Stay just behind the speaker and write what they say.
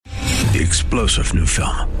The explosive new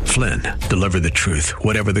film, Flynn, deliver the truth,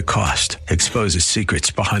 whatever the cost, exposes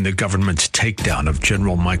secrets behind the government's takedown of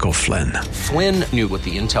General Michael Flynn. Flynn knew what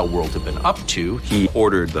the intel world had been up to. He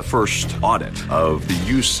ordered the first audit of the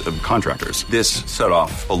use of contractors. This set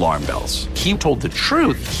off alarm bells. He told the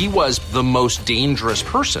truth. He was the most dangerous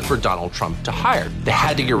person for Donald Trump to hire. They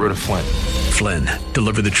had to get rid of Flynn. Flynn,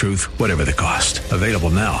 deliver the truth, whatever the cost. Available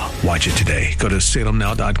now. Watch it today. Go to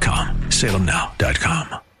salemnow.com.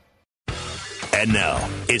 salemnow.com. And now,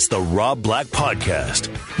 it's the Rob Black Podcast.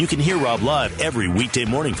 You can hear Rob live every weekday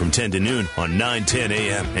morning from 10 to noon on 910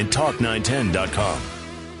 a.m. and talk910.com.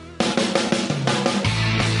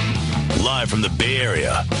 Live from the Bay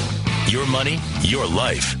Area. Your money, your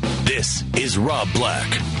life. This is Rob Black.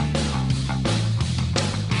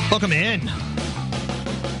 Welcome in.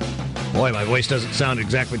 Boy, my voice doesn't sound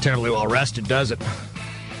exactly terribly well rested, does it?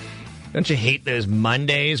 Don't you hate those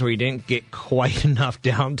Mondays where you didn't get quite enough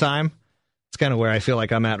downtime? It's kind of where I feel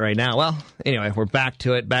like I'm at right now. Well, anyway, we're back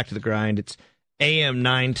to it, back to the grind. It's AM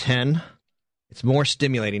 910. It's more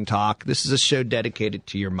stimulating talk. This is a show dedicated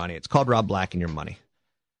to your money. It's called Rob Black and Your Money.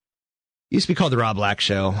 It used to be called the Rob Black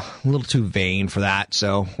Show. A little too vain for that,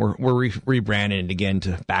 so we're rebranding it again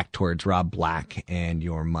to back towards Rob Black and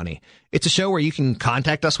Your Money. It's a show where you can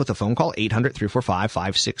contact us with a phone call,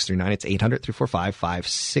 800-345-5639. It's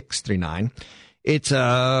 800-345-5639. It's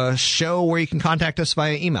a show where you can contact us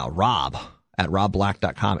via email,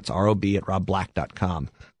 rob@robblack.com. It's rob@robblack.com.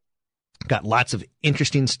 Got lots of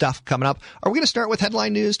interesting stuff coming up. Are we going to start with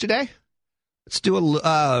headline news today? Let's do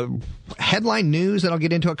a headline news, and I'll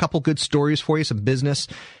get into a couple good stories for you, some business,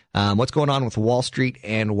 what's going on with Wall Street,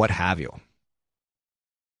 and what have you.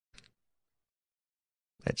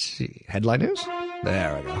 Let's see. Headline news?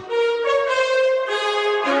 There we go.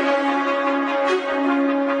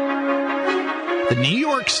 The New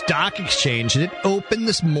York Stock Exchange, it opened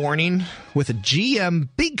this morning with a GM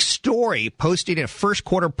big story posting a first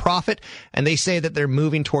quarter profit, and they say that they're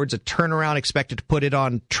moving towards a turnaround, expected to put it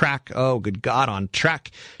on track, oh good God, on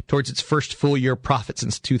track towards its first full year profit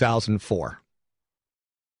since 2004.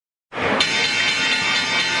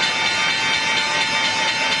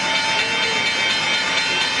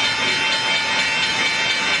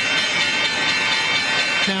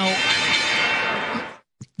 Now,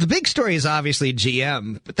 the big story is obviously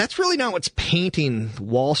GM, but that's really not what's painting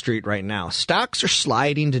Wall Street right now. Stocks are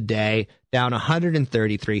sliding today, down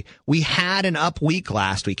 133. We had an up week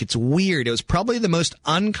last week. It's weird. It was probably the most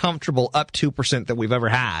uncomfortable up 2% that we've ever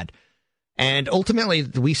had. And ultimately,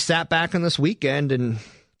 we sat back on this weekend, and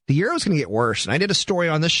the euro's going to get worse. And I did a story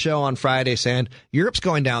on this show on Friday saying Europe's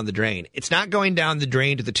going down the drain. It's not going down the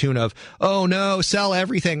drain to the tune of, oh no, sell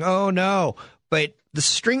everything, oh no. But the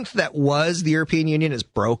strength that was the European Union is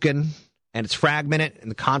broken, and it's fragmented, and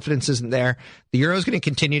the confidence isn't there. The euro is going to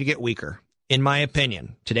continue to get weaker, in my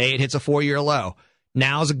opinion. Today it hits a 4-year low.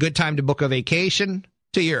 Now is a good time to book a vacation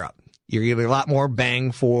to Europe. You're getting a lot more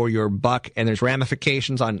bang for your buck, and there's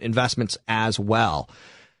ramifications on investments as well.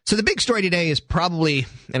 So the big story today is probably,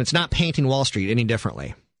 and it's not painting Wall Street any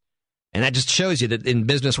differently. And that just shows you that in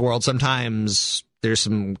business world, sometimes there's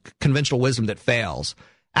some conventional wisdom that fails.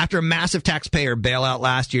 After a massive taxpayer bailout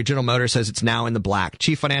last year, General Motors says it's now in the black.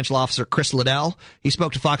 Chief Financial Officer Chris Liddell, he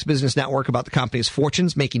spoke to Fox Business Network about the company's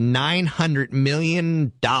fortunes, making $900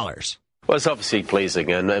 million. Well, it's obviously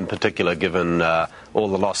pleasing, and in particular, given all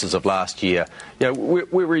the losses of last year. You know,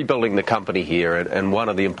 we're rebuilding the company here, and one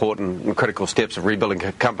of the important and critical steps of rebuilding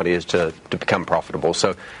a company is to become profitable.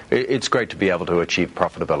 So it's great to be able to achieve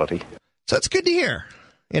profitability. So it's good to hear.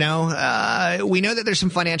 You know, we know that there's some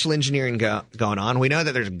financial engineering going on. We know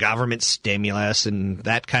that there's government stimulus and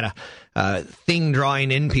that kind of thing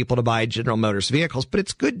drawing in people to buy General Motors vehicles, but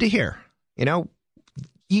it's good to hear. You know,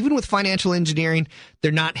 even with financial engineering,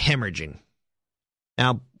 they're not hemorrhaging.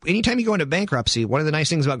 Now, anytime you go into bankruptcy, one of the nice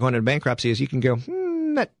things about going into bankruptcy is you can go,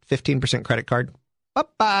 that 15% credit card,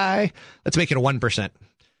 bye-bye. Let's make it a 1%.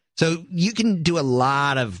 So you can do a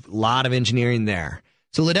lot of engineering there.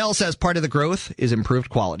 So Liddell says part of the growth is improved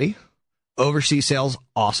quality. Overseas sales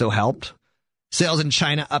also helped. Sales in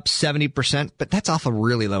China up 70%, but that's off a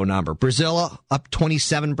really low number. Brazil up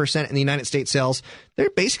 27%, and the United States sales, they're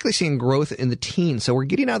basically seeing growth in the teens. So we're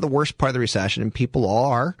getting out of the worst part of the recession, and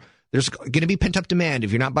there's going to be pent-up demand.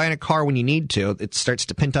 If you're not buying a car when you need to, it starts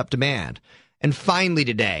to pent-up demand. And finally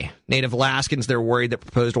today, Native Alaskans, they're worried that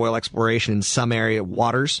proposed oil exploration in some area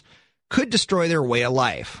waters could destroy their way of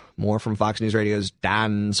life. More from Fox News Radio's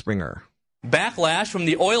Dan Springer. Backlash from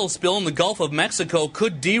the oil spill in the Gulf of Mexico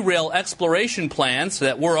could derail exploration plans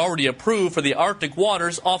that were already approved for the Arctic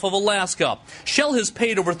waters off of Alaska. Shell has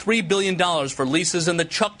paid over $3 billion for leases in the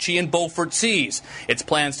Chukchi and Beaufort Seas. Its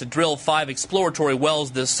plans to drill 5 exploratory wells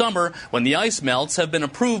this summer when the ice melts have been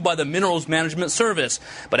approved by the Minerals Management Service.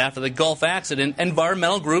 But after the Gulf accident,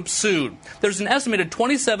 environmental groups sued. There's an estimated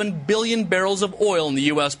 27 billion barrels of oil in the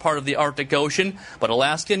U.S. part of the Arctic Ocean, but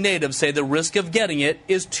Alaska natives say the risk of getting it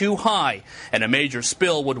is too high, and a major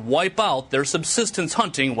spill would wipe out their subsistence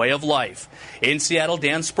hunting way of life. In Seattle,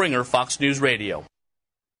 Dan Springer, Fox News Radio.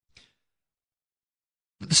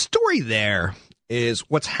 The story there is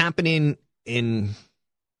what's happening in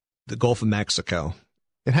the Gulf of Mexico.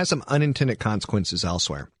 It has some unintended consequences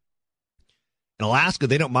elsewhere. In Alaska,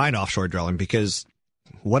 they don't mind offshore drilling because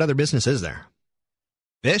what other business is there?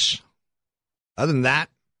 Fish? Other than that,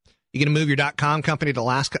 you going to move your .com company to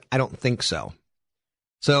Alaska? I don't think so.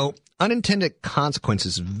 So unintended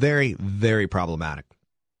consequences, very, very problematic.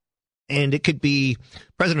 And it could be,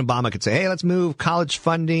 President Obama could say, hey, let's move college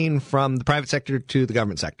funding from the private sector to the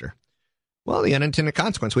government sector. Well, the unintended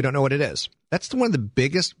consequence, we don't know what it is. That's one of the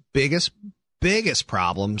biggest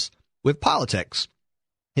problems with politics,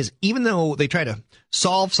 is even though they try to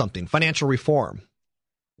solve something, financial reform,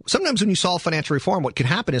 sometimes when you solve financial reform, what can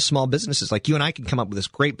happen is small businesses like you and I can come up with this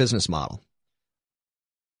great business model.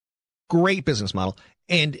 Great business model.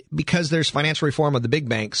 And because there's financial reform of the big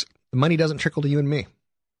banks, the money doesn't trickle to you and me.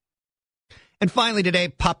 And finally today,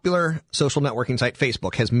 popular social networking site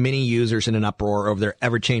Facebook has many users in an uproar over their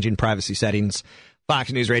ever-changing privacy settings.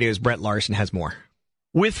 Fox News Radio's Brett Larson has more.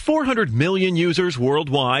 With 400 million users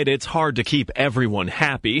worldwide, it's hard to keep everyone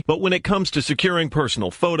happy. But when it comes to securing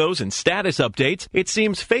personal photos and status updates, it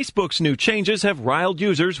seems Facebook's new changes have riled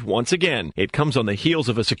users once again. It comes on the heels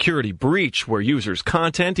of a security breach where users'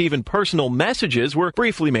 content, even personal messages, were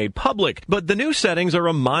briefly made public. But the new settings are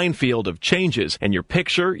a minefield of changes, and your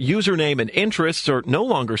picture, username, and interests are no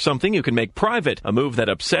longer something you can make private, a move that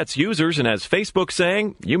upsets users and has Facebook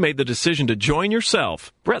saying, you made the decision to join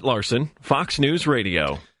yourself. Brett Larson, Fox News Radio.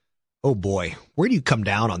 Oh boy, where do you come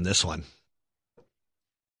down on this one?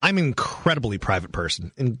 I'm an incredibly private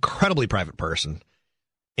person. And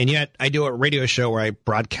yet I do a radio show where I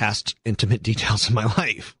broadcast intimate details of my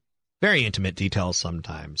life. Very intimate details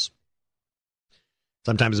sometimes.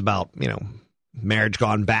 Sometimes about, marriage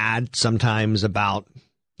gone bad. Sometimes about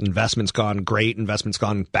investments gone great, investments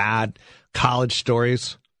gone bad, college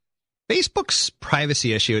stories. Facebook's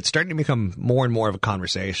privacy issue, it's starting to become more and more of a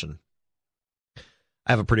conversation.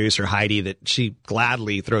 I have a producer, Heidi, that she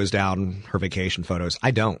gladly throws down her vacation photos. I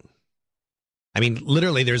don't. I mean,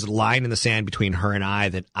 literally, there's a line in the sand between her and I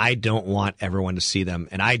that I don't want everyone to see them,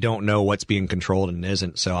 and I don't know what's being controlled and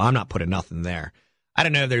isn't, so I'm not putting nothing there. I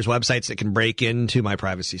don't know if there's websites that can break into my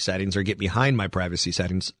privacy settings or get behind my privacy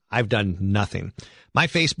settings. I've done nothing. My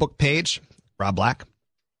Facebook page, Rob Black,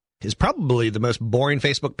 is probably the most boring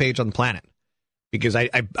Facebook page on the planet, because I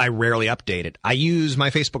rarely update it. I use my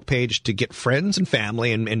Facebook page to get friends and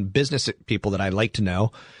family and business people that I like to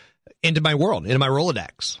know into my world, into my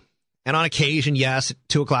Rolodex. And on occasion, yes, at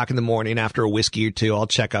 2 o'clock in the morning after a whiskey or two, I'll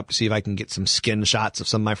check up to see if I can get some skin shots of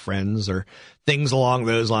some of my friends or things along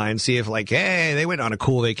those lines. See if hey, they went on a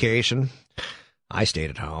cool vacation. I stayed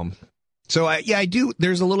at home. So I do.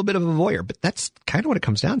 There's a little bit of a voyeur, but that's kind of what it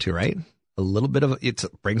comes down to, right? A little bit of it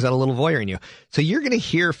brings out a little voyeur in you. So you're going to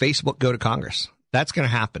hear Facebook go to Congress. That's going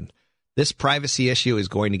to happen. This privacy issue is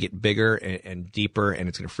going to get bigger and deeper, and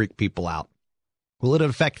it's going to freak people out. Will it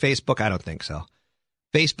affect Facebook? I don't think so.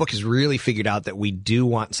 Facebook has really figured out that we do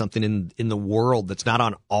want something in the world that's not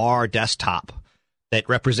on our desktop that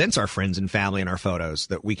represents our friends and family and our photos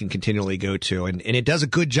that we can continually go to. And it does a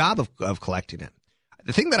good job of collecting it.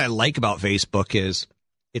 The thing that I like about Facebook is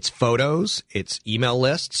its photos, its email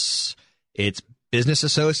lists, its business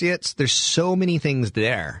associates. There's so many things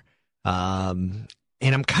there. And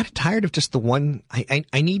I'm kind of tired of just the one.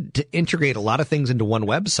 I need to integrate a lot of things into one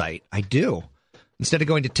website. I do. Instead of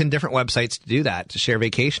going to 10 different websites to do that, to share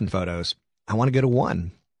vacation photos, I want to go to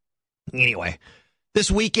one. Anyway,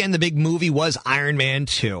 this weekend, the big movie was Iron Man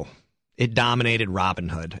 2. It dominated Robin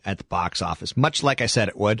Hood at the box office, much like I said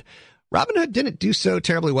it would. Robin Hood didn't do so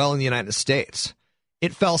terribly well in the United States.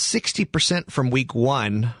 It fell 60% from week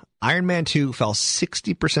one. Iron Man 2 fell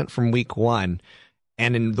 60% from week one.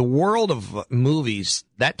 And in the world of movies,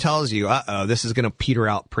 that tells you, this is going to peter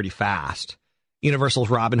out pretty fast. Universal's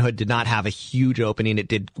Robin Hood did not have a huge opening. It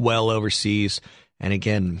did well overseas. And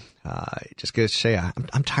again, it just goes to say,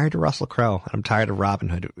 I'm tired of Russell Crowe. I'm tired of Robin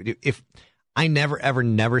Hood. If I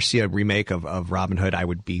never see a remake of Robin Hood, I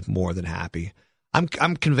would be more than happy. I'm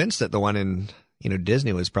convinced that the one in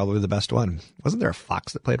Disney was probably the best one. Wasn't there a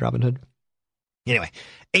Fox that played Robin Hood? Anyway,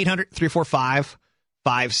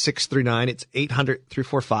 800-345-5639. It's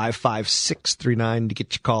 800-345-5639 to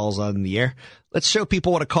get your calls on the air. Let's show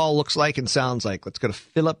people what a call looks like and sounds like. Let's go to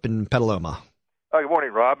Philip in Petaluma. Good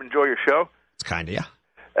morning, Rob. Enjoy your show. It's kind of, yeah.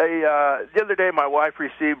 Hey, the other day my wife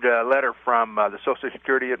received a letter from the Social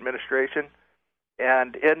Security Administration,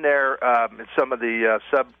 and in there, in some of the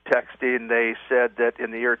subtexting, they said that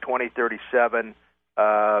in the year 2037,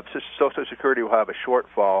 Social Security will have a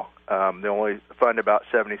shortfall. They only fund about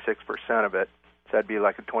 76% of it, so that'd be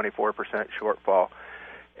like a 24% shortfall.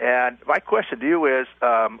 And my question to you is,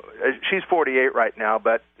 she's 48 right now,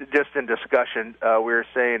 but just in discussion, we were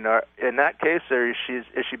saying, in that case, is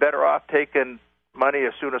she better off taking money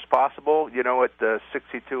as soon as possible, at the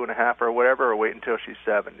 62 and a half or whatever, or wait until she's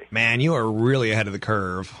 70? Man, you are really ahead of the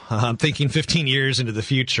curve. I'm thinking 15 years into the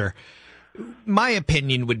future. My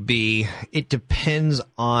opinion would be it depends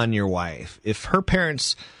on your wife. If her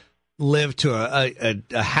parents live to a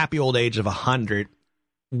happy old age of 100,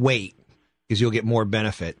 wait, because you'll get more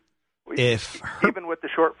benefit. Even with the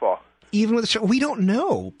shortfall. We don't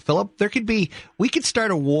know, Philip. We could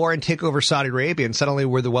start a war and take over Saudi Arabia, and suddenly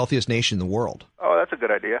we're the wealthiest nation in the world. Oh, that's a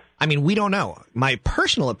good idea. I mean, we don't know. My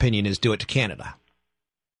personal opinion is do it to Canada.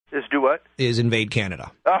 Is do what? Is invade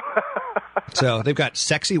Canada. Oh. So they've got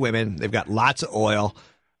sexy women, they've got lots of oil,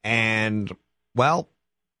 and, well,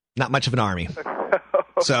 not much of an army. Okay.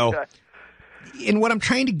 So, and what I'm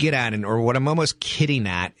trying to get at, or what I'm almost kidding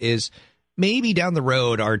at, is maybe down the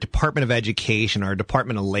road, our Department of Education, our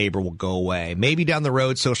Department of Labor will go away. Maybe down the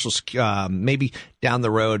road, the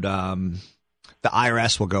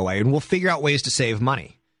IRS will go away, and we'll figure out ways to save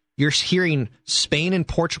money. You're hearing Spain and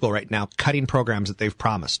Portugal right now cutting programs that they've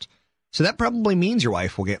promised. So that probably means your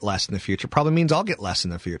wife will get less in the future. Probably means I'll get less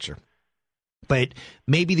in the future. But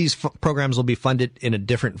maybe these programs will be funded in a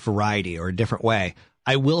different variety or a different way.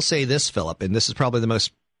 I will say this, Philip, and this is probably the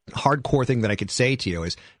most hardcore thing that I could say to you,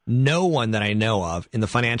 is no one that I know of in the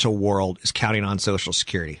financial world is counting on Social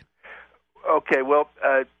Security. Okay, well,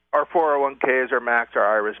 our 401ks are max, our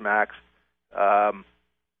IRA's max.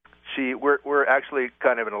 We're actually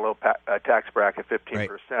kind of in a low tax bracket,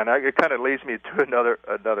 15%. Right. It kind of leads me to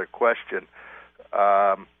another question.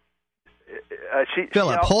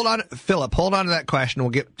 Philip, hold on to that question.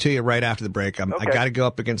 We'll get to you right after the break. Okay. I got to go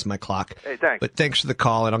up against my clock. Hey, thanks. But thanks for the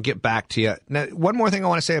call, and I'll get back to you. Now, one more thing I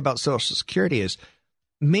want to say about Social Security is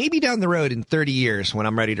maybe down the road in 30 years when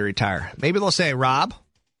I'm ready to retire, maybe they'll say, Rob,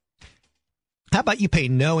 how about you pay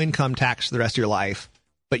no income tax for the rest of your life,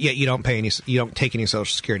 but yet you don't take any Social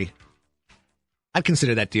Security? I'd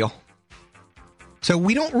consider that deal. So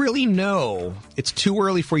we don't really know. It's too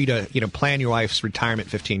early for you to, plan your wife's retirement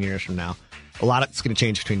 15 years from now. A lot of it's going to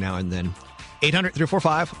change between now and then.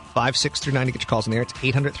 800-345-5639 to get your calls in there. It's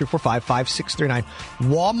 800-345-5639.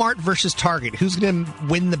 Walmart versus Target. Who's going to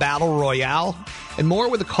win the battle royale? And more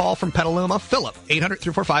with a call from Petaluma. Philip,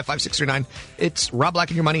 800-345-5639. It's Rob Black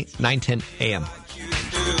and Your Money, 9:10 a.m.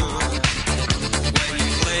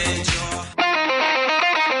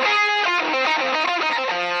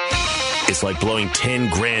 It's like blowing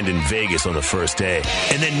 10 grand in Vegas on the first day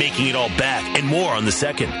and then making it all back and more on the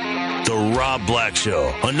second. The Rob Black Show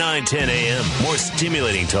on 9:10 a.m. More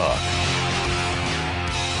stimulating talk.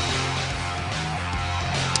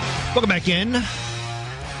 Welcome back in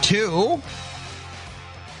to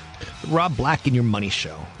Rob Black and Your Money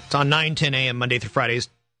Show. It's on 9:10 a.m. Monday through Fridays,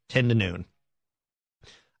 10 to noon. I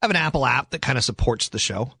have an Apple app that kind of supports the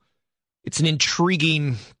show. It's an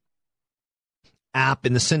intriguing app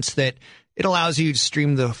in the sense that it allows you to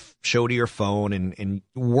stream the show to your phone and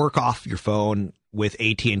work off your phone with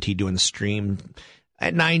AT&T doing the stream.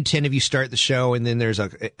 At 9:10, if you start the show and then there's a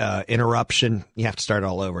interruption, you have to start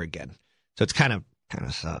all over again. So it's kind of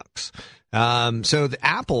sucks. So the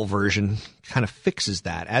Apple version kind of fixes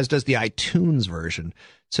that, as does the iTunes version.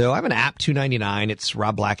 So I have an app, $2.99. It's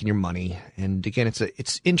Rob Black and Your Money. And again,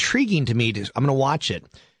 it's intriguing to me. I'm going to watch it.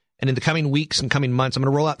 And in the coming weeks and coming months, I'm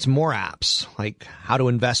going to roll out some more apps, like how to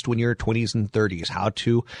invest when you're 20s and 30s, how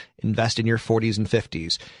to invest in your 40s and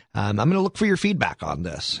 50s. I'm going to look for your feedback on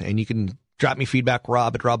this. And you can drop me feedback,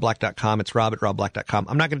 rob@robblack.com. It's rob@robblack.com.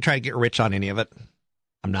 I'm not going to try to get rich on any of it.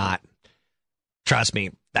 I'm not. Trust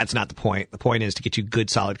me, that's not the point. The point is to get you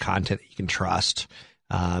good, solid content that you can trust.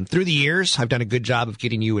 Through the years, I've done a good job of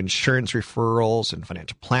getting you insurance referrals and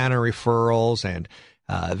financial planner referrals and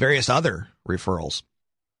various other referrals.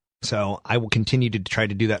 So I will continue to try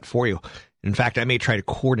to do that for you. In fact, I may try to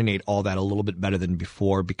coordinate all that a little bit better than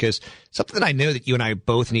before, because something that I know that you and I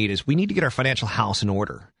both need is we need to get our financial house in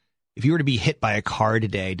order. If you were to be hit by a car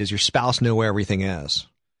today, does your spouse know where everything is?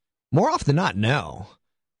 More often than not, no.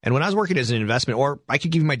 And when I was working as an investment, or I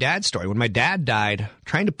could give you my dad's story. When my dad died,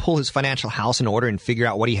 trying to pull his financial house in order and figure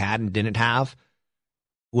out what he had and didn't have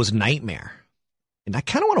was a nightmare. And I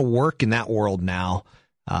kind of want to work in that world now.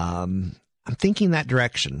 I'm thinking that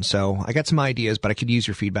direction. So I got some ideas, but I could use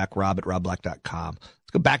your feedback, rob@robblack.com.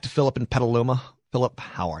 Let's go back to Philip in Petaluma. Philip,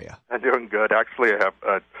 how are you? I'm doing good. Actually, I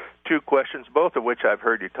have two questions, both of which I've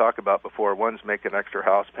heard you talk about before. One's making extra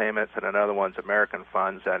house payments, and another one's American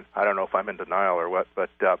funds. And I don't know if I'm in denial or what, but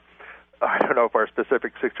I don't know if our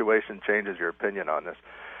specific situation changes your opinion on this.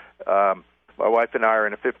 My wife and I are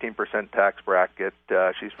in a 15% tax bracket.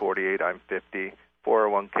 She's 48, I'm 50.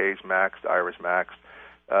 401k's maxed, IRA's maxed.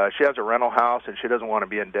 She has a rental house, and she doesn't want to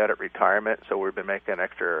be in debt at retirement, so we've been making an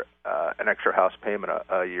extra house payment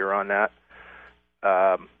a year on that.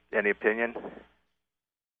 Any opinion?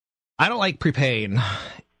 I don't like prepaying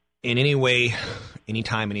in any way, any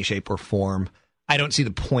time, any shape or form. I don't see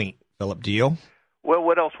the point, Philip. Do you? Well,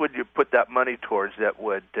 what else would you put that money towards that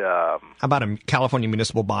would... How about a California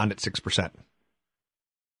municipal bond at 6%?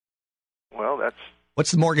 Well, that's...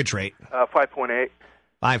 What's the mortgage rate? 5.8.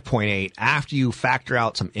 5.8. After you factor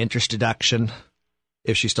out some interest deduction,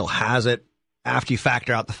 if she still has it, after you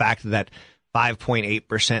factor out the fact that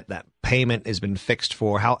 5.8%, that payment has been fixed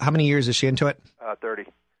for, how many years is she into it? 30.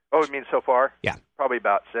 Oh, you mean so far? Yeah. Probably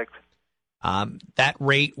about 6. That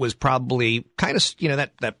rate was probably kind of,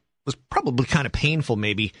 that was probably kind of painful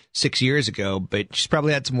maybe 6 years ago, but she's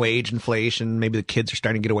probably had some wage inflation. Maybe the kids are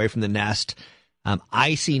starting to get away from the nest.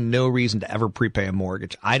 I see no reason to ever prepay a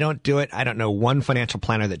mortgage. I don't do it. I don't know one financial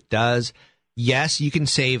planner that does. Yes, you can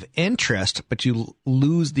save interest, but you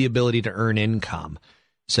lose the ability to earn income.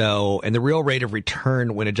 So, and the real rate of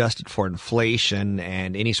return when adjusted for inflation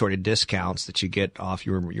and any sort of discounts that you get off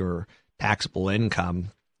your taxable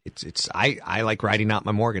income, I like writing out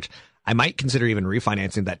my mortgage. I might consider even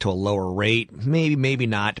refinancing that to a lower rate. Maybe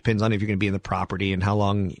not. Depends on if you're going to be in the property and how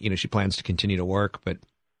long, she plans to continue to work. But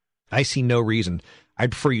I see no reason.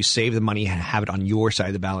 I'd prefer you save the money and have it on your side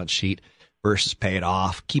of the balance sheet versus pay it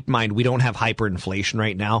off. Keep in mind, we don't have hyperinflation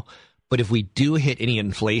right now. But if we do hit any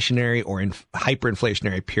inflationary or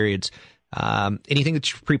hyperinflationary periods, anything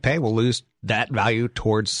that you prepay will lose that value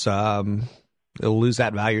towards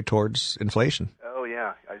inflation. Oh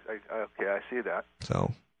yeah, okay, I see that.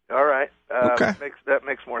 So, all right, okay, that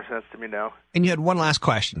makes more sense to me now. And you had one last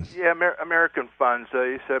question. Yeah, American funds.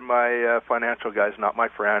 You said my financial guy's not my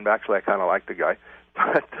friend. Actually, I kind of like the guy,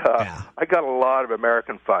 but I got a lot of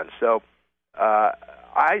American funds. So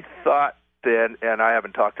I thought then, and I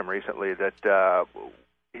haven't talked to him recently, that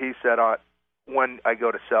he said when I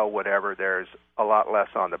go to sell whatever, there's a lot less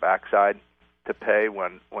on the backside to pay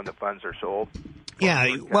when the funds are sold.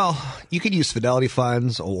 Yeah, well, you could use Fidelity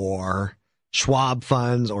funds or Schwab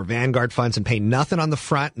funds or Vanguard funds and pay nothing on the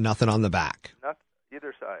front, nothing on the back. Not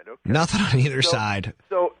either side, okay. Nothing on either side.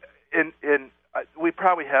 So we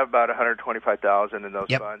probably have about $125,000 in those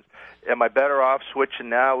funds. Am I better off switching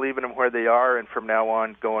now, leaving them where they are, and from now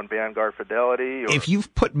on going Vanguard, Fidelity? Or? If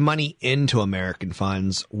you've put money into American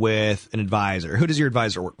funds with an advisor, who does your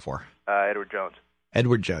advisor work for? Edward Jones.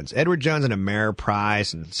 Edward Jones and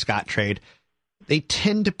Ameriprise and Scottrade, they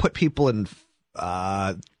tend to put people in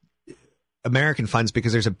American funds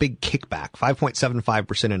because there's a big kickback,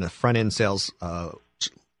 5.75% in a front-end sales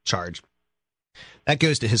charge. That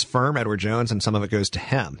goes to his firm, Edward Jones, and some of it goes to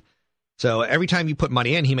him. So every time you put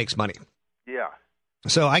money in, he makes money. Yeah.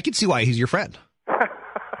 So I can see why he's your friend.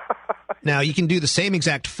 Now, you can do the same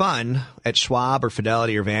exact fund at Schwab or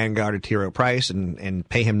Fidelity or Vanguard or T. Rowe Price and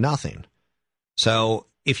pay him nothing. So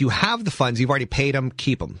if you have the funds, you've already paid them,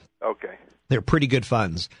 keep them. Okay. They're pretty good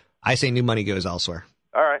funds. I say new money goes elsewhere.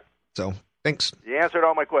 All right. So thanks. You answered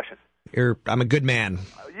all my questions. I'm a good man.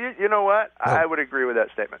 You know what? Oh. I would agree with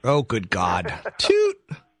that statement. Oh, good God. Toot.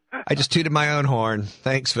 I just tooted my own horn.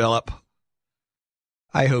 Thanks, Philip.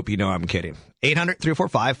 I hope you know I'm kidding.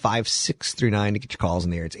 800-345-5639 to get your calls on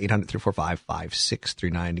the air. It's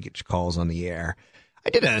 800-345-5639 to get your calls on the air. I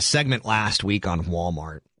did a segment last week on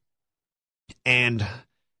Walmart, and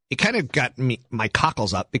it kind of got my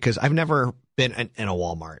cockles up because I've never been in a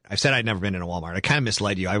Walmart. I've said I'd never been in a Walmart. I kind of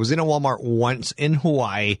misled you. I was in a Walmart once in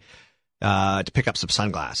Hawaii to pick up some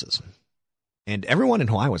sunglasses. And everyone in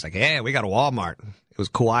Hawaii was like, yeah, we got a Walmart. It was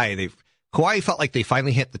Kauai. Kauai felt like they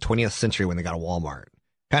finally hit the 20th century when they got a Walmart.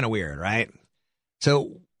 Kind of weird, right?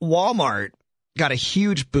 So Walmart got a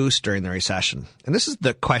huge boost during the recession. And this is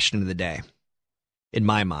the question of the day, in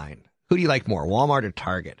my mind. Who do you like more, Walmart or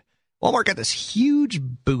Target? Walmart got this huge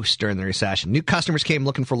boost during the recession. New customers came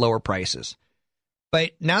looking for lower prices.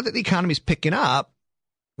 But now that the economy's picking up,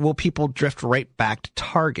 will people drift right back to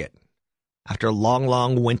Target? after a long,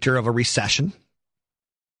 long winter of a recession.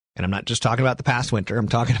 And I'm not just talking about the past winter. I'm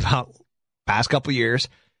talking about past couple years.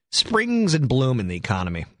 Spring's in bloom in the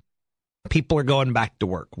economy. People are going back to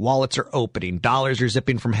work. Wallets are opening. Dollars are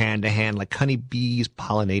zipping from hand to hand like honeybees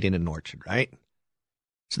pollinating an orchard, right?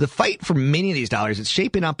 So the fight for many of these dollars, it's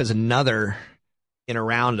shaping up as another in a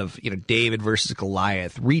round of, David versus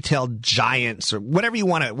Goliath, retail giants, or whatever you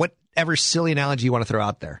want to, whatever silly analogy you want to throw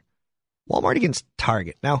out there. Walmart against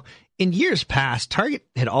Target. Now, in years past, Target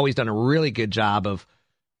had always done a really good job of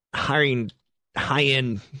hiring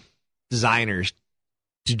high-end designers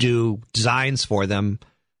to do designs for them,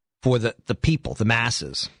 for the people, the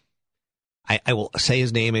masses. I will say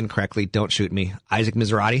his name incorrectly. Don't shoot me. Isaac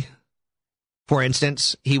Mizrahi. For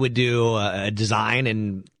instance, he would do a design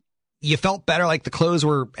and you felt better, like the clothes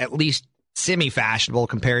were at least semi-fashionable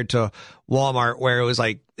compared to Walmart, where it was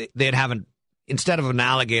like they'd have instead of an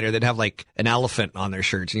alligator, they'd have like an elephant on their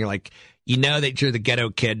shirts. And you're like, that you're the ghetto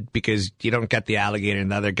kid because you don't get the alligator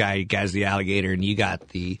and the other guy has the alligator and you got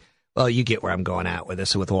you get where I'm going at with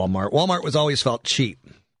this with Walmart. Walmart was always felt cheap.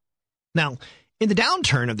 Now, in the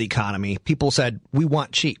downturn of the economy, people said, we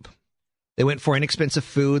want cheap. They went for inexpensive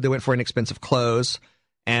food. They went for inexpensive clothes.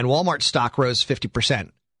 And Walmart stock rose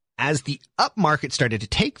 50%. As the up market started to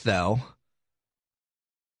take, though,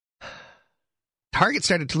 Target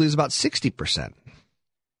started to lose about 60%.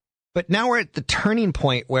 But now we're at the turning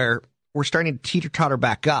point where we're starting to teeter-totter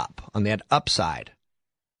back up on that upside.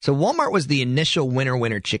 So Walmart was the initial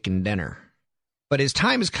winner chicken dinner. But as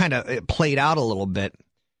time has kind of played out a little bit,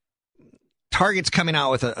 Target's coming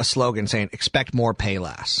out with a slogan saying, expect more, pay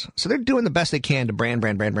less. So they're doing the best they can to brand.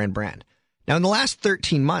 Now, in the last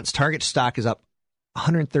 13 months, Target stock is up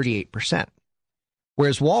 138%,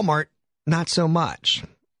 whereas Walmart, not so much.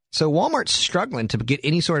 So Walmart's struggling to get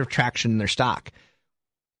any sort of traction in their stock.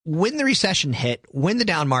 When the recession hit, when the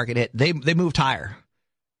down market hit, they moved higher.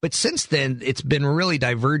 But since then, it's been really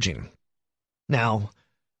diverging. Now,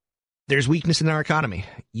 there's weakness in our economy.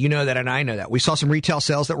 You know that, and I know that. We saw some retail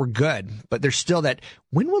sales that were good, but there's still that,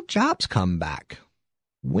 when will jobs come back?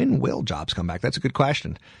 When will jobs come back? That's a good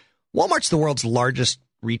question. Walmart's the world's largest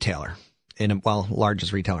retailer.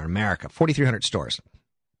 Largest retailer in America, 4,300 stores.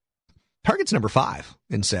 Target's number 5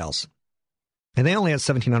 in sales, and they only have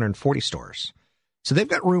 1,740 stores. So they've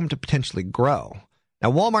got room to potentially grow.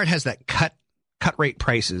 Now, Walmart has that cut rate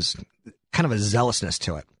prices, kind of a zealousness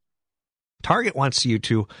to it. Target wants you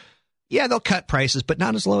to, they'll cut prices, but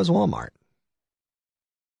not as low as Walmart.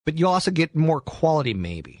 But you also get more quality,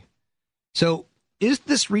 maybe. So is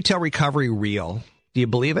this retail recovery real? Do you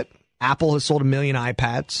believe it? Apple has sold 1 million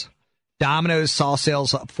iPads. Domino's saw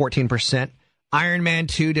sales up 14%. Iron Man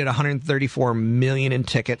 2 did 134 million in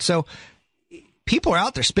tickets. So people are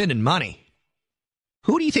out there spending money.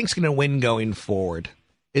 Who do you think is going to win going forward?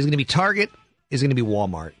 Is it going to be Target? Is it going to be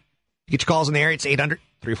Walmart? Get your calls in the area. It's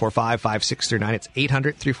 800-345-5639. It's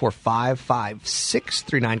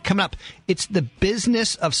 800-345-5639. Coming up, it's the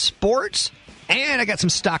business of sports, and I got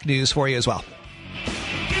some stock news for you as well.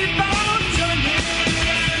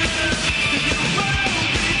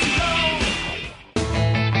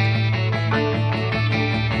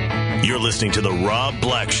 You're listening to The Rob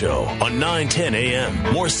Black Show on 910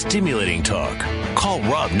 a.m. More stimulating talk. Call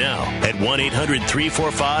Rob now at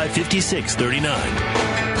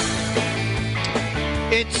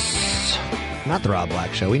 1-800-345-5639. It's not The Rob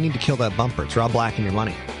Black Show. We need to kill that bumper. It's Rob Black and your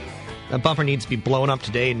money. That bumper needs to be blown up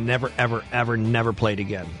today and never, ever, ever, never played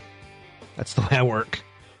again. That's the way I work.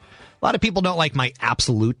 A lot of people don't like my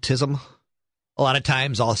absolutism. A lot of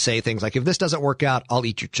times I'll say things like, if this doesn't work out, I'll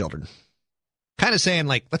eat your children. Kind of saying,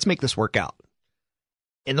 like, let's make this work out.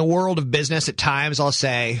 In the world of business, at times I'll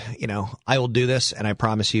say, I will do this, and I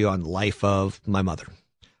promise you on the life of my mother.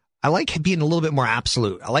 I like being a little bit more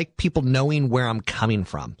absolute. I like people knowing where I'm coming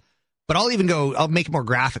from. But I'll make it more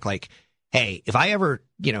graphic, like, hey, if I ever,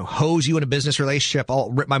 hose you in a business relationship, I'll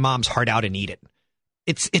rip my mom's heart out and eat it.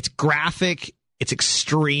 It's graphic. It's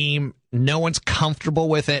extreme. No one's comfortable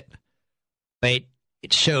with it. But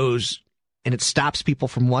it shows, and it stops people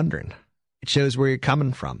from wondering. It shows where you're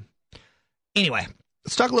coming from. Anyway,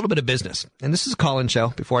 let's talk a little bit of business. And this is a call-in show.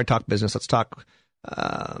 Before I talk business, let's talk.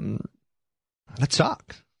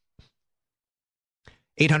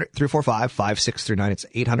 800-345-5639. It's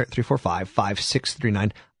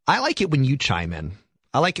 800-345-5639. I like it when you chime in.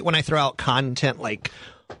 I like it when I throw out content like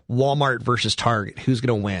Walmart versus Target. Who's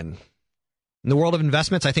going to win? In the world of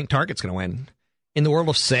investments, I think Target's going to win. In the world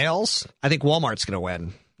of sales, I think Walmart's going to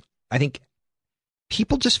win. I think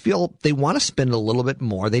people just feel they want to spend a little bit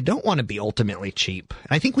more. They don't want to be ultimately cheap.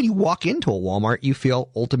 And I think when you walk into a Walmart, you feel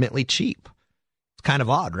ultimately cheap. It's kind of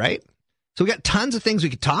odd, right? So we got tons of things we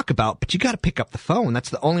could talk about, but you got to pick up the phone. That's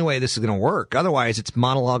the only way this is going to work. Otherwise, it's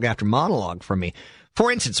monologue after monologue from me.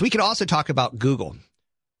 For instance, we could also talk about Google.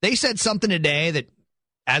 They said something today that,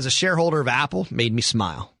 as a shareholder of Apple, made me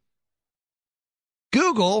smile.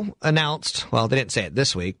 Google announced, well, they didn't say it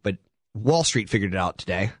this week, but Wall Street figured it out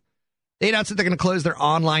today. They announced that they're going to close their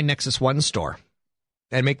online Nexus One store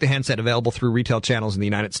and make the handset available through retail channels in the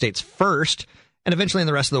United States first, and eventually in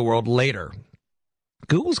the rest of the world later.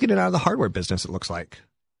 Google's getting out of the hardware business, it looks like.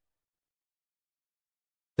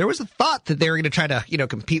 There was a thought that they were going to try to,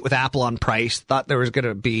 compete with Apple on price. Thought there was going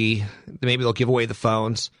to be, maybe they'll give away the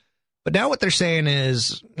phones. But now what they're saying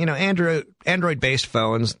is, Android-based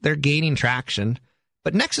phones, they're gaining traction.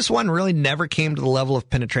 But Nexus One really never came to the level of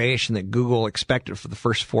penetration that Google expected for the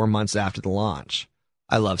first 4 months after the launch.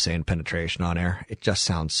 I love saying penetration on air. It just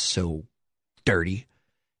sounds so dirty.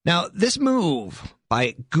 Now, this move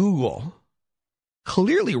by Google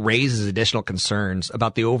clearly raises additional concerns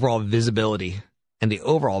about the overall visibility and the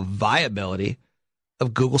overall viability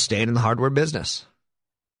of Google staying in the hardware business.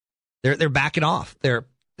 They're backing off. They're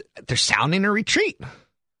sounding a retreat.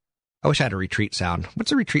 I wish I had a retreat sound.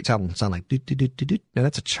 What's a retreat sound like? No,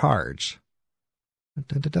 that's a charge.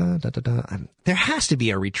 There has to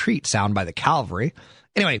be a retreat sound by the cavalry.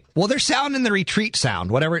 Anyway, well, they're sounding the retreat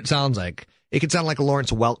sound, whatever it sounds like. It could sound like a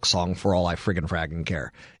Lawrence Welk song for all I friggin' fraggin'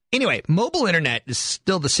 care. Anyway, mobile internet is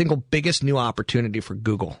still the single biggest new opportunity for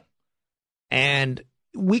Google. And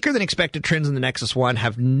weaker than expected trends in the Nexus One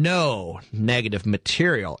have no negative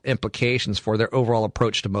material implications for their overall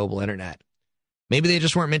approach to mobile internet. Maybe they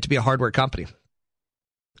just weren't meant to be a hardware company.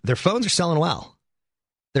 Their phones are selling well.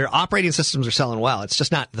 Their operating systems are selling well. It's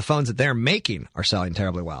just not the phones that they're making are selling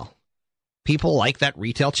terribly well. People like that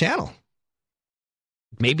retail channel.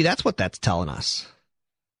 Maybe that's what that's telling us.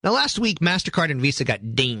 Now, last week, MasterCard and Visa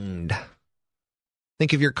got dinged.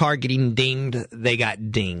 Think of your card getting dinged. They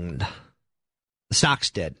got dinged. The stocks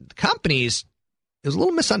did. The companies, it was a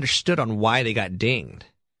little misunderstood on why they got dinged.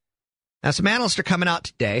 Now, some analysts are coming out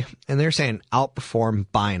today, and they're saying outperform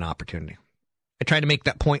buying opportunity. I tried to make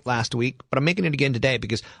that point last week, but I'm making it again today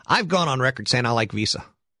because I've gone on record saying I like Visa.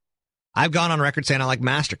 I've gone on record saying I like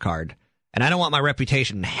MasterCard, and I don't want my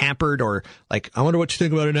reputation hampered or like, I wonder what you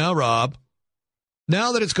think about it now, Rob.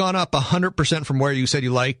 Now that it's gone up 100% from where you said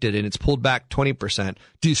you liked it and it's pulled back 20%,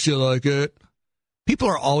 do you still like it? People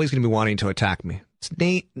are always going to be wanting to attack me. It's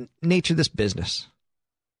nature of this business.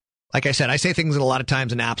 Like I said, I say things a lot of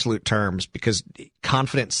times in absolute terms because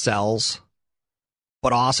confidence sells.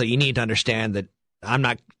 But also, you need to understand that I'm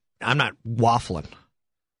not waffling.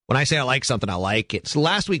 When I say I like something, I like it. So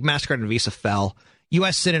last week, MasterCard and Visa fell.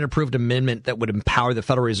 U.S. Senate approved an amendment that would empower the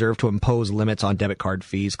Federal Reserve to impose limits on debit card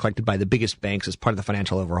fees collected by the biggest banks as part of the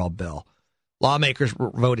financial overhaul bill. Lawmakers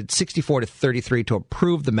voted 64-33 to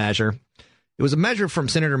approve the measure. It was a measure from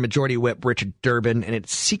Senator Majority Whip Richard Durbin, and it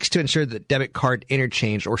seeks to ensure that debit card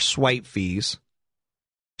interchange or swipe fees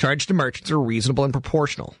charged to merchants are reasonable and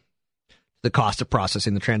proportional to the cost of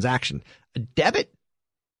processing the transaction. A debit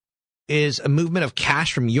is a movement of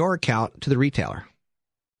cash from your account to the retailer.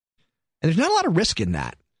 And there's not a lot of risk in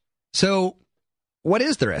that. So what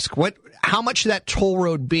is the risk? How much should that toll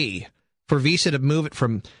road be for Visa to move it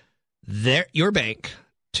from your bank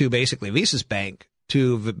to basically Visa's bank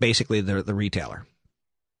to basically the retailer?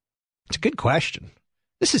 It's a good question.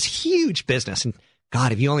 This is huge business. And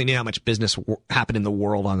God, if you only knew how much business happened in the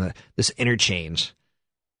world on this interchange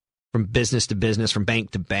from business to business, from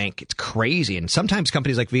bank to bank, it's crazy. And sometimes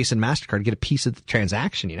companies like Visa and MasterCard get a piece of the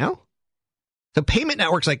transaction, you know? So payment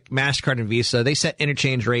networks like MasterCard and Visa, they set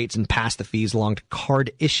interchange rates and pass the fees along to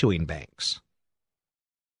card issuing banks.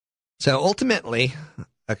 So ultimately,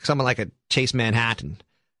 someone like a Chase Manhattan,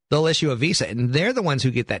 they'll issue a Visa, and they're the ones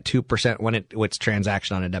who get that 2% when it's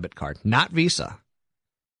transaction on a debit card, not Visa.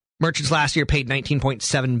 Merchants last year paid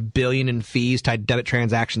 $19.7 billion in fees tied to debit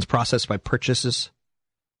transactions processed by purchases.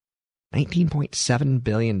 $19.7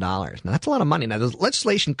 billion. Now, that's a lot of money. Now, the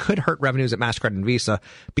legislation could hurt revenues at MasterCard and Visa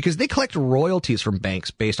because they collect royalties from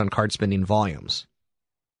banks based on card spending volumes.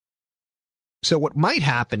 So what might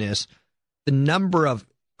happen is the number of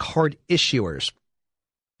card issuers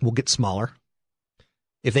will get smaller.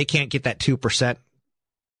 If they can't get that 2%,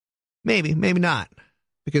 maybe not.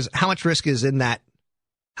 Because how much risk is in that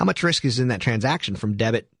transaction from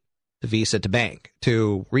debit to Visa to bank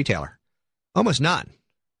to retailer? Almost none.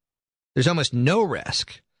 There's almost no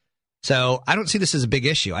risk. So I don't see this as a big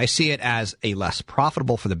issue. I see it as a less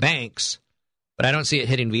profitable for the banks, but I don't see it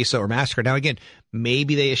hitting Visa or MasterCard. Now, again,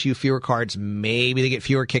 maybe they issue fewer cards. Maybe they get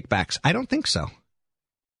fewer kickbacks. I don't think so.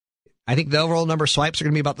 I think the overall number of swipes are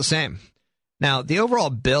going to be about the same. Now, the overall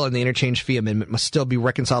bill and the interchange fee amendment must still be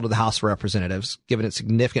reconciled to the House of Representatives, given its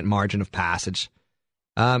significant margin of passage.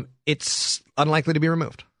 It's unlikely to be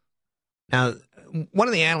removed. Now, one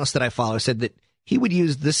of the analysts that I follow said that he would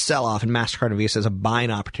use this sell-off in MasterCard and Visa as a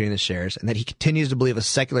buying opportunity in the shares, and that he continues to believe a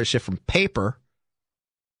secular shift from paper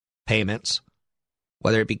payments,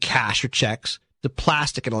 whether it be cash or checks, to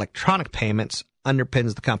plastic and electronic payments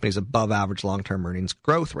underpins the company's above-average long-term earnings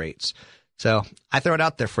growth rates. So I throw it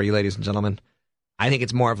out there for you, ladies and gentlemen. I think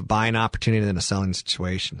it's more of a buying opportunity than a selling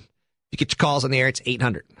situation. If you get your calls on the air, it's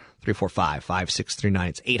 800-345-5639.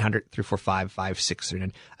 It's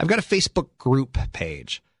 800-345-5639. I've got a Facebook group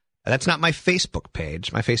page. That's not my Facebook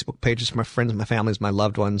page. My Facebook page is for my friends, my families, my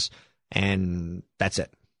loved ones, and that's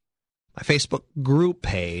it. My Facebook group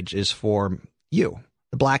page is for you,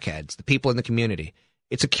 the blackheads, the people in the community.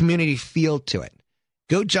 It's a community feel to it.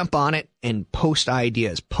 Go jump on it and post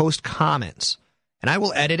ideas, post comments, and I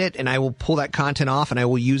will edit it and I will pull that content off and I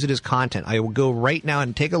will use it as content. I will go right now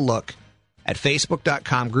and take a look at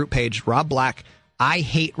Facebook.com group page, Rob Black, I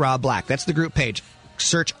Hate Rob Black. That's the group page.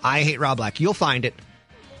 Search I Hate Rob Black. You'll find it.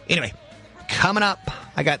 Anyway, coming up,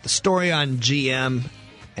 I got the story on GM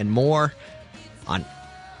and more, on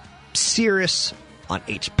Cirrus, on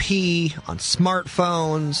HP, on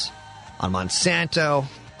smartphones, on Monsanto.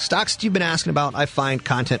 Stocks that you've been asking about, I find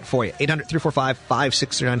content for you.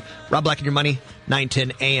 800-345-5639. Rob Black and Your Money,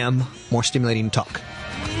 9:10 a.m. More stimulating talk.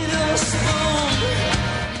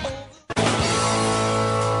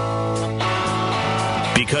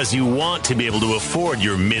 Because you want to be able to afford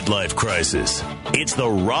your midlife crisis. It's the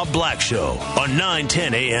Rob Black Show on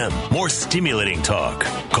 9:10 a.m. More stimulating talk.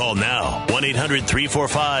 Call now,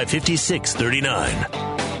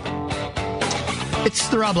 1-800-345-5639. It's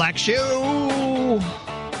the Rob Black Show.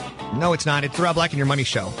 No, it's not. It's the Rob Black and Your Money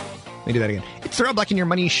Show. Let me do that again. It's the Rob Black and Your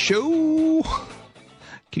Money Show.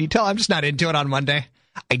 Can you tell I'm just not into it on Monday?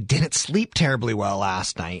 I didn't sleep terribly well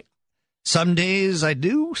last night. Some days I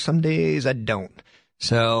do, some days I don't.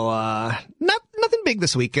 So, nothing big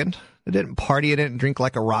this weekend. I didn't party, I didn't drink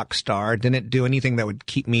like a rock star, didn't do anything that would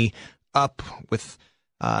keep me up with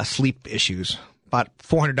sleep issues. Bought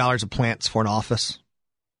 $400 of plants for an office.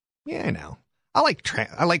 Yeah, I know. I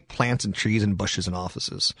like plants and trees and bushes and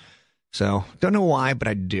offices. So, don't know why, but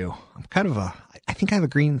I do. I'm kind of I think I have a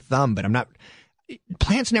green thumb, but I'm not.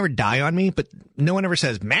 Plants never die on me, but no one ever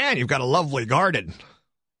says, man, you've got a lovely garden.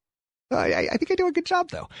 I think I do a good job,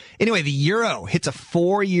 though. Anyway, the euro hits a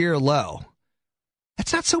 4-year low.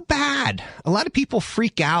 That's not so bad. A lot of people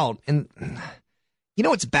freak out. And you know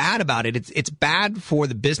what's bad about it? It's bad for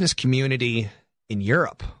the business community in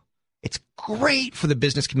Europe. It's great for the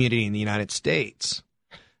business community in the United States,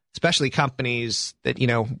 especially companies that,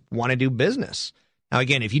 want to do business. Now,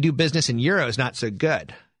 again, if you do business in euros, not so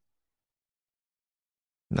good.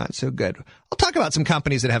 Not so good. I'll talk about some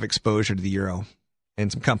companies that have exposure to the euro and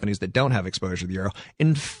some companies that don't have exposure to the euro.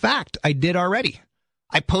 In fact, I did already.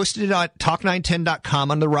 I posted it on talk910.com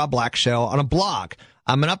on the Rob Black Show on a blog.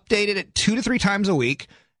 I'm going to update it 2 to 3 times a week.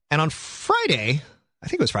 And on Friday, I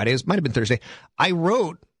think it was Friday, it might have been Thursday, I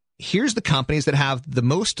wrote, here's the companies that have the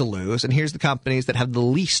most to lose, and here's the companies that have the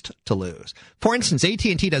least to lose. For instance,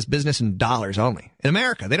 AT&T does business in dollars only. In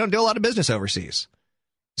America, they don't do a lot of business overseas.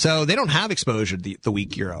 So they don't have exposure to the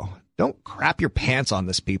weak euro. Don't crap your pants on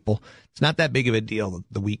this, people. It's not that big of a deal,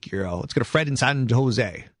 the weak euro. Let's go to Fred in San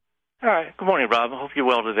Jose. All right. Good morning, Rob. I hope you're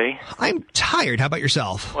well today. I'm tired. How about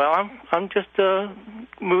yourself? Well, I'm just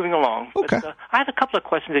moving along. Okay. But, I have a couple of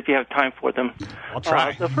questions if you have time for them. I'll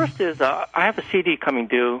try. The first is I have a CD coming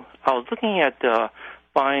due. I was looking at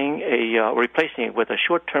buying replacing it with a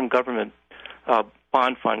short-term government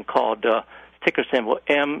bond fund called ticker symbol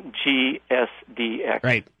MGSDX.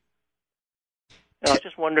 Right. I was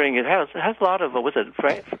just wondering, it has a lot of,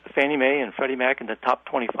 Fannie Mae and Freddie Mac in the top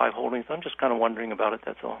 25 holdings. I'm just kind of wondering about it,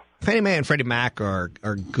 that's all. Fannie Mae and Freddie Mac are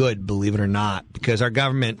good, believe it or not, because our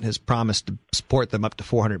government has promised to support them up to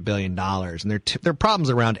 $400 billion, and their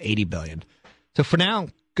problem's around $80 billion. So for now,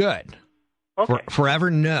 good. Okay.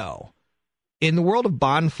 Forever, no. In the world of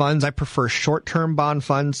bond funds, I prefer short-term bond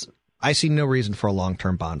funds. I see no reason for a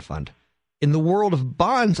long-term bond fund. In the world of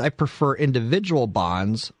bonds, I prefer individual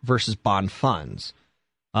bonds versus bond funds.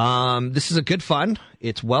 This is a good fund.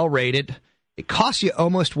 It's well rated. It costs you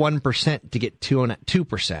almost 1% to get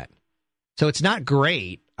 2%. So it's not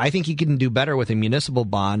great. I think you can do better with a municipal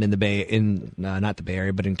bond in the not the Bay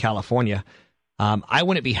Area, but in California. I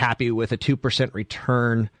wouldn't be happy with a 2%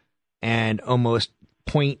 return and almost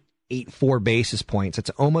 0.84 basis points. It's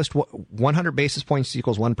almost 100 basis points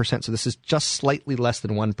equals 1%. So this is just slightly less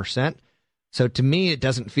than 1%. So to me, it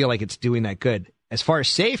doesn't feel like it's doing that good. As far as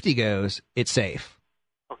safety goes, it's safe.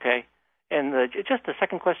 Okay. And just a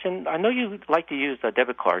second question. I know you like to use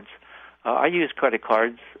debit cards. I use credit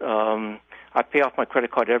cards. I pay off my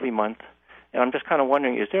credit card every month. And I'm just kind of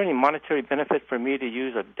wondering, is there any monetary benefit for me to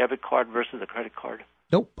use a debit card versus a credit card?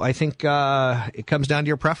 Nope. I think it comes down to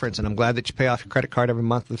your preference, and I'm glad that you pay off your credit card every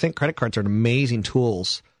month. I think credit cards are amazing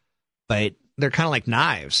tools, but they're kind of like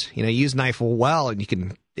knives. You use a knife well, and you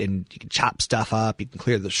can chop stuff up. You can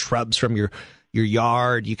clear the shrubs from your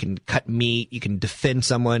yard. You can cut meat. You can defend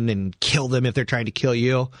someone and kill them if they're trying to kill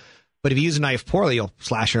you. But if you use a knife poorly, you'll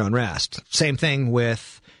slash your own wrist. Same thing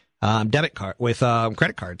with credit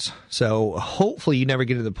cards. So hopefully you never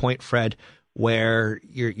get to the point, Fred, where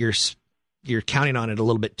you're counting on it a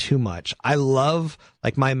little bit too much. I love,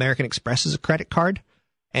 like, my American Express is a credit card,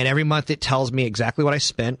 and every month it tells me exactly what I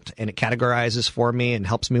spent, and it categorizes for me and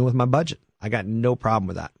helps me with my budget. I got no problem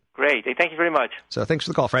with that. Great. Hey, thank you very much. So thanks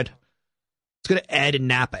for the call, Fred. Let's go to Ed in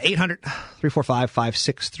Napa.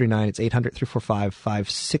 800-345-5639. It's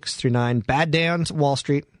 800-345-5639. Bad day on Wall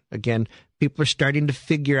Street. Again, people are starting to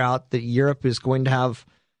figure out that Europe is going to have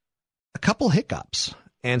a couple hiccups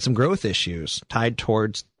and some growth issues tied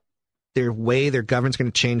towards their way their government's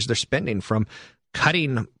going to change their spending from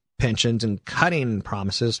cutting pensions and cutting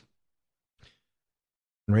promises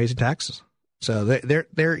and raising taxes. So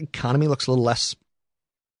their economy looks a little less,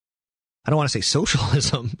 I don't want to say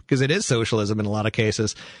socialism, because it is socialism in a lot of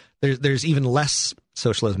cases. There's even less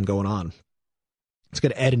socialism going on. Let's go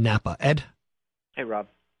to Ed in Napa. Ed? Hey, Rob.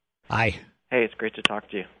 Hi. Hey, it's great to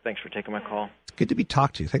talk to you. Thanks for taking my call. It's good to be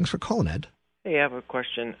talked to. Thanks for calling, Ed. Hey, I have a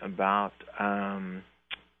question about I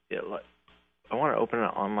want to open an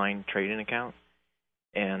online trading account,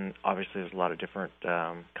 and obviously there's a lot of different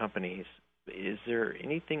companies. Is there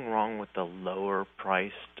anything wrong with the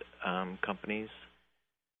lower-priced companies?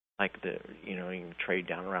 Like you can trade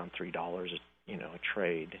down around $3, a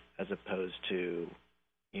trade, as opposed to,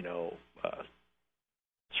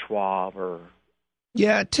 Schwab or...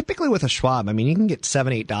 Yeah, typically with a Schwab, you can get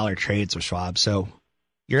 $7, $8 trades with Schwab, so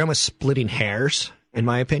you're almost splitting hairs, in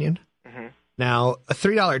my opinion. Mm-hmm. Now, a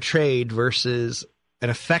 $3 trade versus an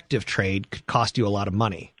effective trade could cost you a lot of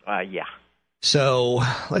money. Yeah. So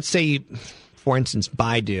let's say, for instance,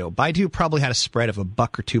 Baidu. Baidu probably had a spread of $1 or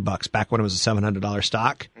 $2 back when it was a $700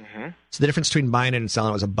 stock. Mm-hmm. So the difference between buying it and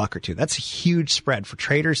selling it was $1 or $2. That's a huge spread. For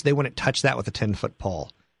traders, they wouldn't touch that with a 10-foot pole.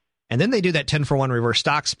 And then they do that 10-for-1 reverse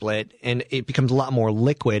stock split, and it becomes a lot more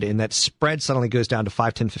liquid, and that spread suddenly goes down to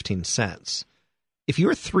 5, 10, 15 cents. If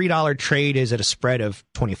your $3 trade is at a spread of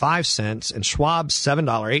 25 cents, and Schwab's $7,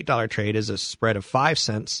 $8 trade is a spread of 5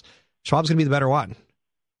 cents, Schwab's going to be the better one.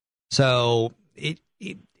 So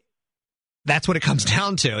that's what it comes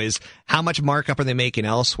down to, is how much markup are they making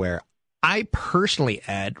elsewhere. I personally,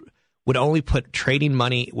 Ed, would only put trading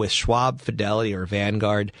money with Schwab, Fidelity, or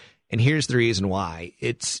Vanguard, and here's the reason why.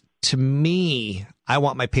 To me, I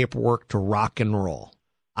want my paperwork to rock and roll.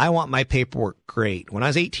 I want my paperwork great. When I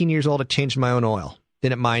was 18 years old, I changed my own oil.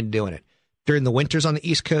 Didn't mind doing it. During the winters on the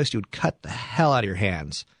East Coast, you would cut the hell out of your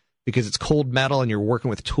hands because it's cold metal and you're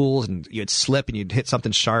working with tools, and you'd slip and you'd hit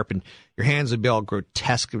something sharp and your hands would be all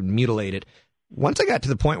grotesque and mutilated. Once I got to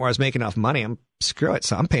the point where I was making enough money, screw it.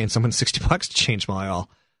 So I'm paying someone $60 to change my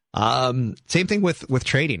oil. Same thing with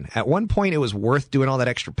trading. At one point, it was worth doing all that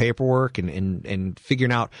extra paperwork and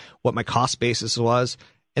figuring out what my cost basis was.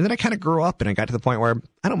 And then I kind of grew up and I got to the point where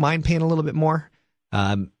I don't mind paying a little bit more.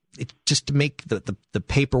 It's just to make the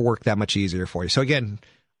paperwork that much easier for you. So again,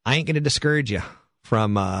 I ain't going to discourage you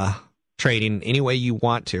from trading any way you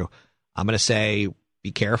want to. I'm going to say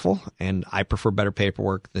be careful, and I prefer better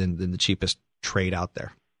paperwork than the cheapest trade out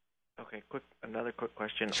there. Okay, another quick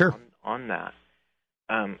question. Sure. On that.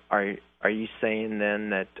 Are you saying then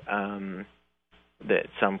that that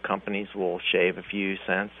some companies will shave a few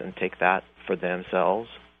cents and take that for themselves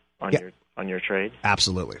on your trade?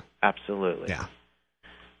 Absolutely. Yeah.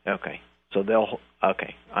 Okay. So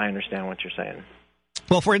I understand what you're saying.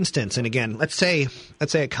 Well, for instance, and again, let's say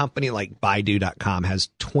a company like Baidu.com has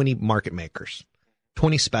 20 market makers,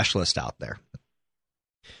 20 specialists out there.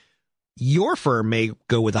 Your firm may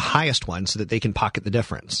go with the highest one so that they can pocket the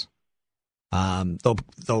difference.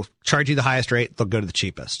 They'll charge you the highest rate. They'll go to the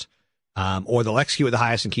cheapest, or they'll execute with the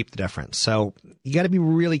highest and keep the difference. So you got to be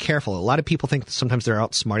really careful. A lot of people think that sometimes they're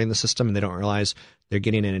outsmarting the system and they don't realize they're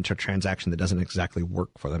getting into a transaction that doesn't exactly work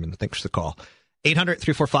for them. And thanks for the call.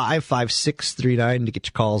 800-345-5639 to get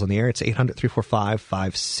your calls on the air. It's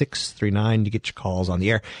 800-345-5639 to get your calls on the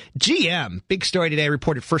air. GM, big story today,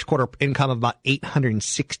 reported first quarter income of about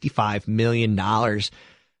 $865 million.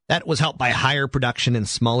 That was helped by higher production and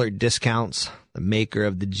smaller discounts. The maker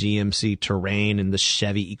of the GMC Terrain and the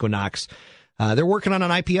Chevy Equinox, they're working on an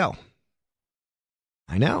IPO.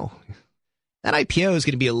 I know. that IPO is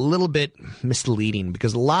going to be a little bit misleading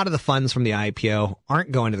because a lot of the funds from the IPO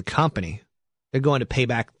aren't going to the company. They're going to pay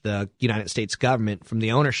back the United States government from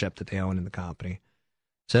the ownership that they own in the company.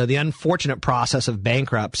 So the unfortunate process of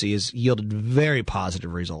bankruptcy has yielded very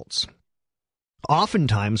positive results.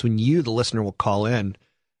 Oftentimes when you, the listener, will call in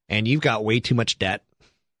and you've got way too much debt,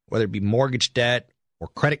 whether it be mortgage debt or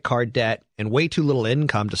credit card debt, and way too little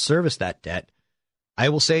income to service that debt, I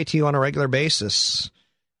will say to you on a regular basis,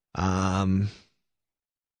 consider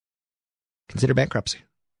bankruptcy.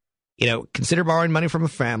 Consider borrowing money from a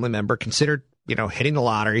family member. Consider, hitting the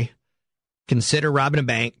lottery. Consider robbing a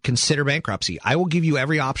bank. Consider bankruptcy. I will give you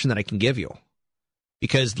every option that I can give you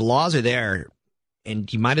because the laws are there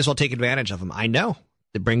and you might as well take advantage of them. I know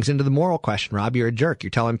it brings into the moral question. Rob, you're a jerk. You're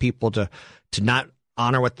telling people to not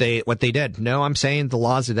honor what they did. No, I'm saying the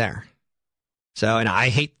laws are there. So, and I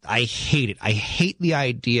hate it. I hate the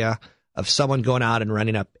idea of someone going out and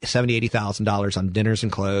running up $70,000, $80,000 on dinners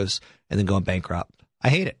and clothes and then going bankrupt. I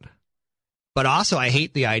hate it. But also I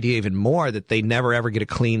hate the idea even more that they never ever get a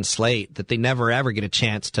clean slate, that they never ever get a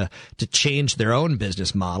chance to change their own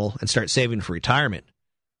business model and start saving for retirement.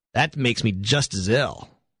 That makes me just as ill.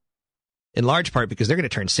 In large part because they're going to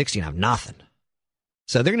turn 60 and have nothing.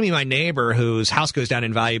 So they're going to be my neighbor whose house goes down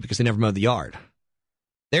in value because they never mowed the yard.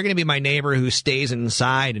 They're going to be my neighbor who stays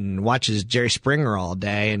inside and watches Jerry Springer all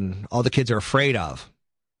day and all the kids are afraid of.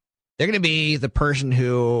 They're going to be the person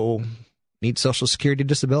who needs Social Security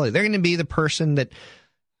disability. They're going to be the person that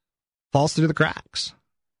falls through the cracks.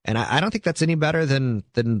 And I don't think that's any better than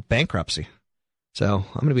bankruptcy. So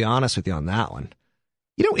I'm going to be honest with you on that one.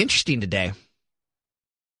 Interesting today.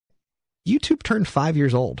 YouTube turned 5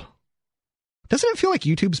 years old. Doesn't it feel like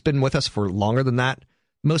YouTube's been with us for longer than that?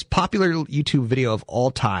 Most popular YouTube video of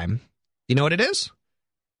all time. You know what it is?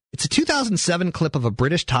 It's a 2007 clip of a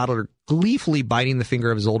British toddler gleefully biting the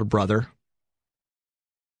finger of his older brother.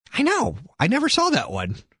 I know. I never saw that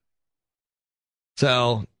one.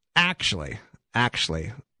 So, actually,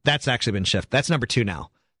 that's actually been shifted. That's number 2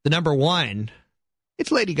 now. The number 1,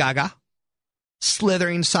 it's Lady Gaga.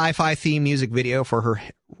 Slithering sci-fi theme music video for her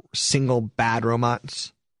single Bad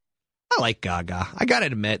Romance. I like Gaga. I gotta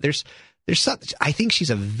admit, there's something. I think she's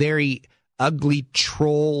a very ugly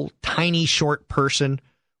troll, tiny, short person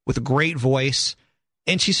with a great voice,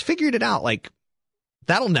 and she's figured it out. Like,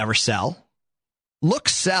 that'll never sell.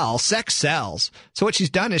 Looks sell, sex sells. So what she's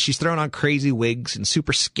done is she's thrown on crazy wigs and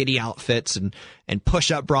super skitty outfits and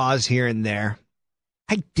push-up bras here and there.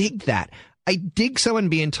 I dig that. I dig someone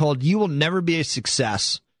being told you will never be a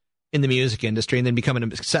success in the music industry and then becoming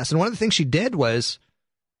a success. And one of the things she did was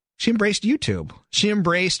she embraced YouTube. She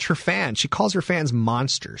embraced her fans. She calls her fans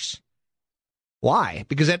monsters. Why?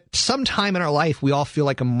 Because at some time in our life, we all feel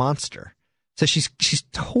like a monster. So she's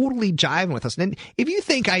totally jiving with us. And if you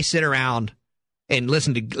think I sit around and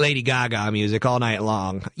listen to Lady Gaga music all night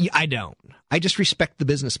long, I don't. I just respect the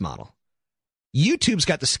business model. YouTube's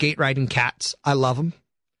got the skate riding cats. I love them.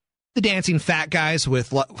 The dancing fat guys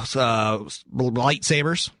with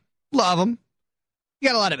lightsabers. Love them. You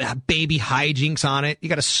got a lot of baby hijinks on it. You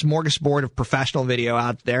got a smorgasbord of professional video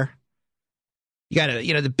out there. You got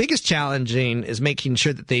to, the biggest challenging is making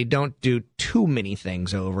sure that they don't do too many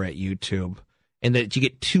things over at YouTube and that you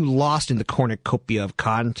get too lost in the cornucopia of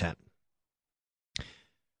content. A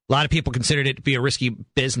lot of people considered it to be a risky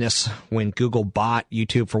business when Google bought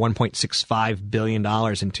YouTube for $1.65 billion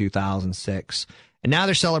in 2006. And now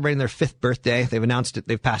they're celebrating their 5th birthday. They've announced that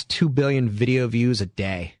they've passed 2 billion video views a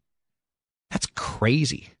day. That's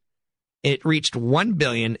crazy. It reached 1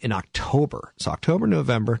 billion in October. So October,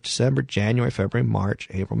 November, December, January, February, March,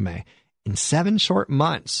 April, May. In 7 short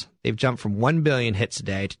months, they've jumped from 1 billion hits a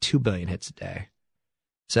day to 2 billion hits a day.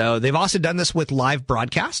 So they've also done this with live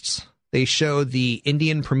broadcasts. They show the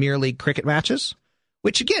Indian Premier League cricket matches,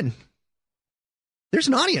 which, again, there's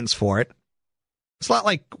an audience for it. It's a lot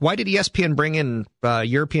like, why did ESPN bring in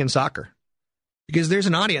European soccer? Because there's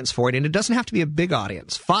an audience for it, and it doesn't have to be a big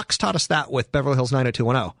audience. Fox taught us that with Beverly Hills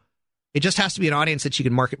 90210. It just has to be an audience that you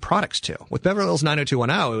can market products to. With Beverly Hills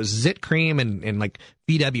 90210, it was Zit Cream and like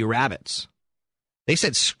VW Rabbits. They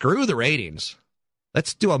said, screw the ratings.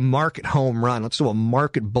 Let's do a market home run. Let's do a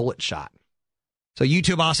market bullet shot. So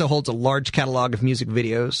YouTube also holds a large catalog of music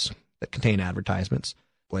videos that contain advertisements,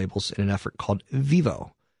 labels in an effort called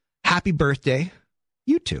Vivo. Happy birthday,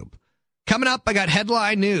 YouTube. Coming up, I got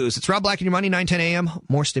headline news. It's Rob Black and Your Money, 9:10 a.m.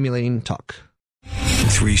 More stimulating talk.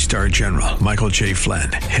 3-star general Michael J.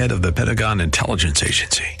 Flynn, head of the Pentagon Intelligence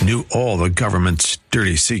Agency, knew all the government's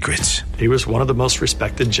dirty secrets. He was one of the most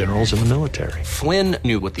respected generals in the military. Flynn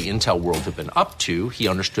knew what the intel world had been up to. He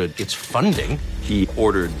understood its funding. He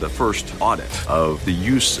ordered the first audit of the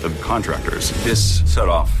use of contractors. This set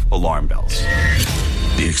off alarm bells.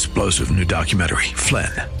 The explosive new documentary,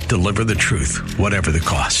 Flynn, Deliver the Truth, Whatever the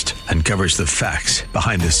Cost, uncovers the facts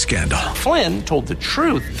behind this scandal. Flynn told the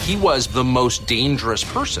truth. He was the most dangerous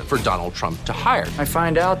person for Donald Trump to hire. I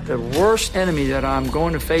find out the worst enemy that I'm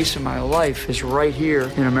going to face in my life is right here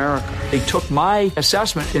in America. They took my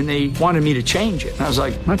assessment and they wanted me to change it. And I was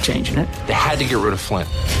like, I'm not changing it. They had to get rid of Flynn.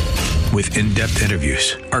 With in-depth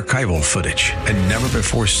interviews, archival footage, and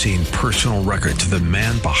never-before-seen personal records of the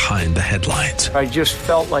man behind the headlines. I just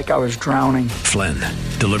felt like I was drowning. Flynn,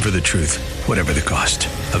 Deliver the Truth, Whatever the Cost.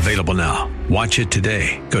 Available now. Watch it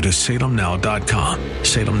today. Go to salemnow.com.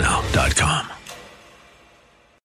 salemnow.com.